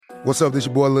What's up, this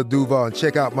your boy Lil Duval, and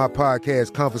check out my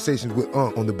podcast, Conversations with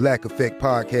Unc, on the Black Effect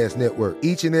Podcast Network.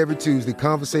 Each and every Tuesday,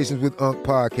 Conversations with Unc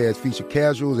podcast feature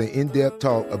casuals and in-depth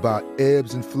talk about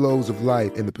ebbs and flows of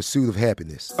life and the pursuit of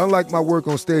happiness. Unlike my work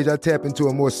on stage, I tap into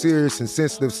a more serious and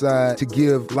sensitive side to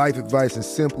give life advice and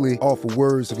simply offer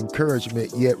words of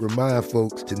encouragement, yet remind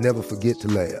folks to never forget to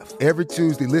laugh. Every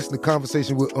Tuesday, listen to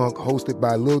Conversations with Unc, hosted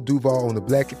by Lil Duval on the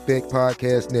Black Effect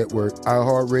Podcast Network,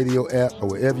 iHeartRadio app, or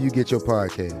wherever you get your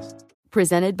podcasts.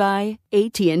 Presented by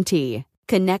AT&T.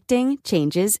 Connecting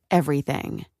changes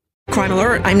everything. Crime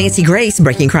Alert, I'm Nancy Grace.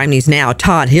 Breaking crime news now.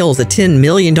 Todd Hill's a $10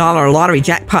 million lottery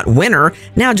jackpot winner.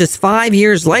 Now, just 5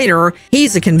 years later,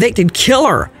 he's a convicted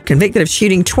killer. Convicted of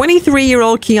shooting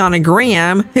 23-year-old Kiana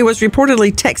Graham, who was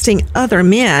reportedly texting other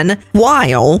men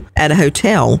while at a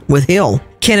hotel with Hill.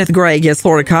 Kenneth Gray gives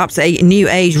Florida cops a new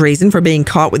age reason for being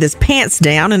caught with his pants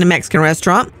down in a Mexican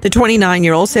restaurant. The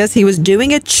 29-year-old says he was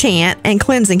doing a chant and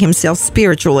cleansing himself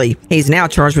spiritually. He's now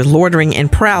charged with loitering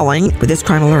and prowling. With this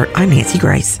Crime Alert, I'm Nancy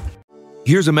Grace.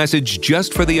 Here's a message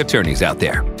just for the attorneys out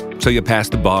there. So you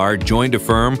passed the bar, joined a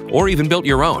firm, or even built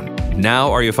your own.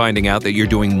 Now are you finding out that you're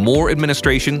doing more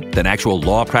administration than actual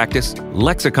law practice?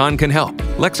 Lexicon can help.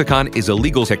 Lexicon is a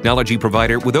legal technology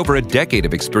provider with over a decade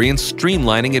of experience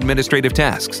streamlining administrative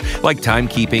tasks like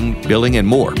timekeeping, billing, and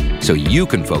more, so you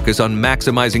can focus on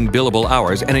maximizing billable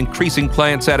hours and increasing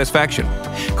client satisfaction.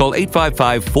 Call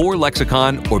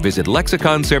 855-4-LEXICON or visit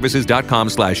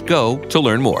lexiconservices.com/go to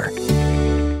learn more.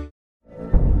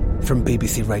 From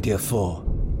BBC Radio 4,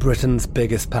 Britain's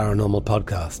biggest paranormal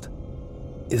podcast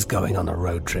is going on a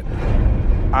road trip.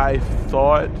 I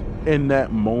thought in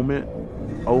that moment,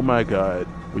 oh my God,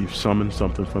 we've summoned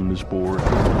something from this board.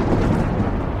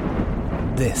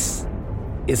 This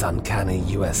is Uncanny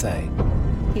USA.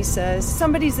 He says,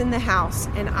 somebody's in the house,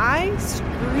 and I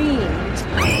screamed.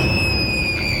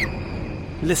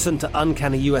 Listen to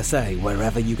Uncanny USA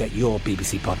wherever you get your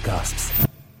BBC podcasts,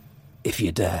 if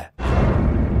you dare.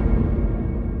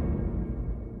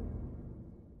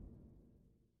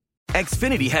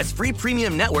 Xfinity has free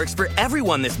premium networks for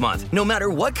everyone this month, no matter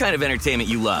what kind of entertainment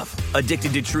you love.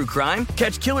 Addicted to true crime?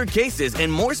 Catch killer cases and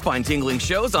more spine-tingling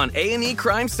shows on A&E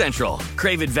Crime Central.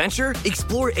 Crave adventure?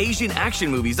 Explore Asian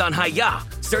action movies on Hi-YAH.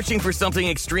 Searching for something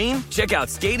extreme? Check out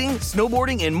skating,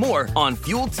 snowboarding, and more on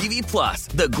Fuel TV Plus,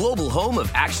 the global home of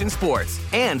action sports.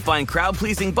 And find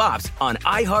crowd-pleasing bops on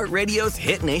iHeartRadio's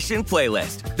Hit Nation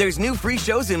playlist. There's new free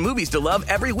shows and movies to love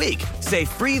every week. Say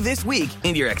free this week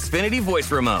in your Xfinity voice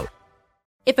remote.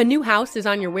 If a new house is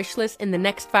on your wish list in the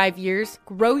next 5 years,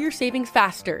 grow your savings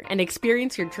faster and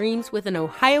experience your dreams with an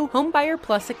Ohio Homebuyer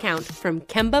Plus account from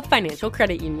Kemba Financial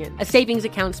Credit Union. A savings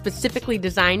account specifically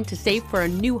designed to save for a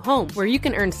new home, where you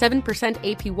can earn 7%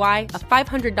 APY, a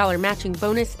 $500 matching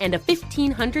bonus, and a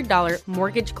 $1,500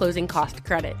 mortgage closing cost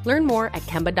credit. Learn more at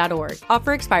Kemba.org.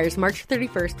 Offer expires March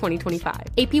 31st, 2025.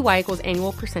 APY equals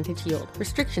annual percentage yield.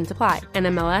 Restrictions apply.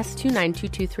 NMLS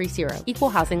 292230.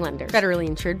 Equal housing lender. Federally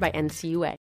insured by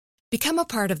NCUA. Become a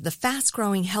part of the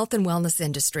fast-growing health and wellness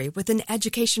industry with an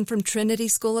education from Trinity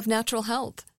School of Natural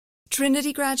Health.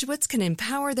 Trinity graduates can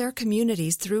empower their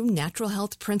communities through natural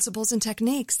health principles and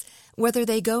techniques, whether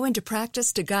they go into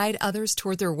practice to guide others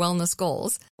toward their wellness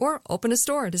goals or open a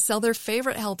store to sell their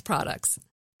favorite health products.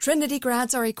 Trinity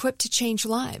grads are equipped to change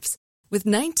lives with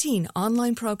 19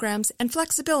 online programs and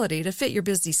flexibility to fit your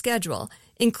busy schedule,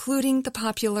 including the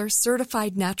popular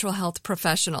Certified Natural Health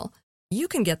Professional. You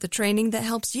can get the training that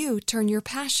helps you turn your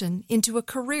passion into a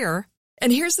career.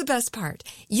 And here's the best part.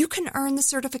 You can earn the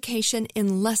certification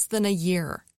in less than a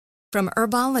year. From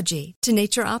herbology to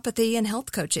naturopathy and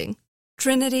health coaching,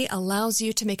 Trinity allows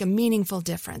you to make a meaningful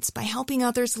difference by helping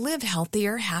others live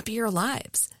healthier, happier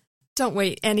lives. Don't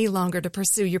wait any longer to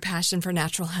pursue your passion for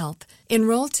natural health.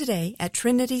 Enroll today at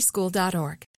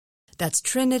trinityschool.org. That's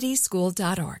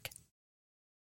trinityschool.org.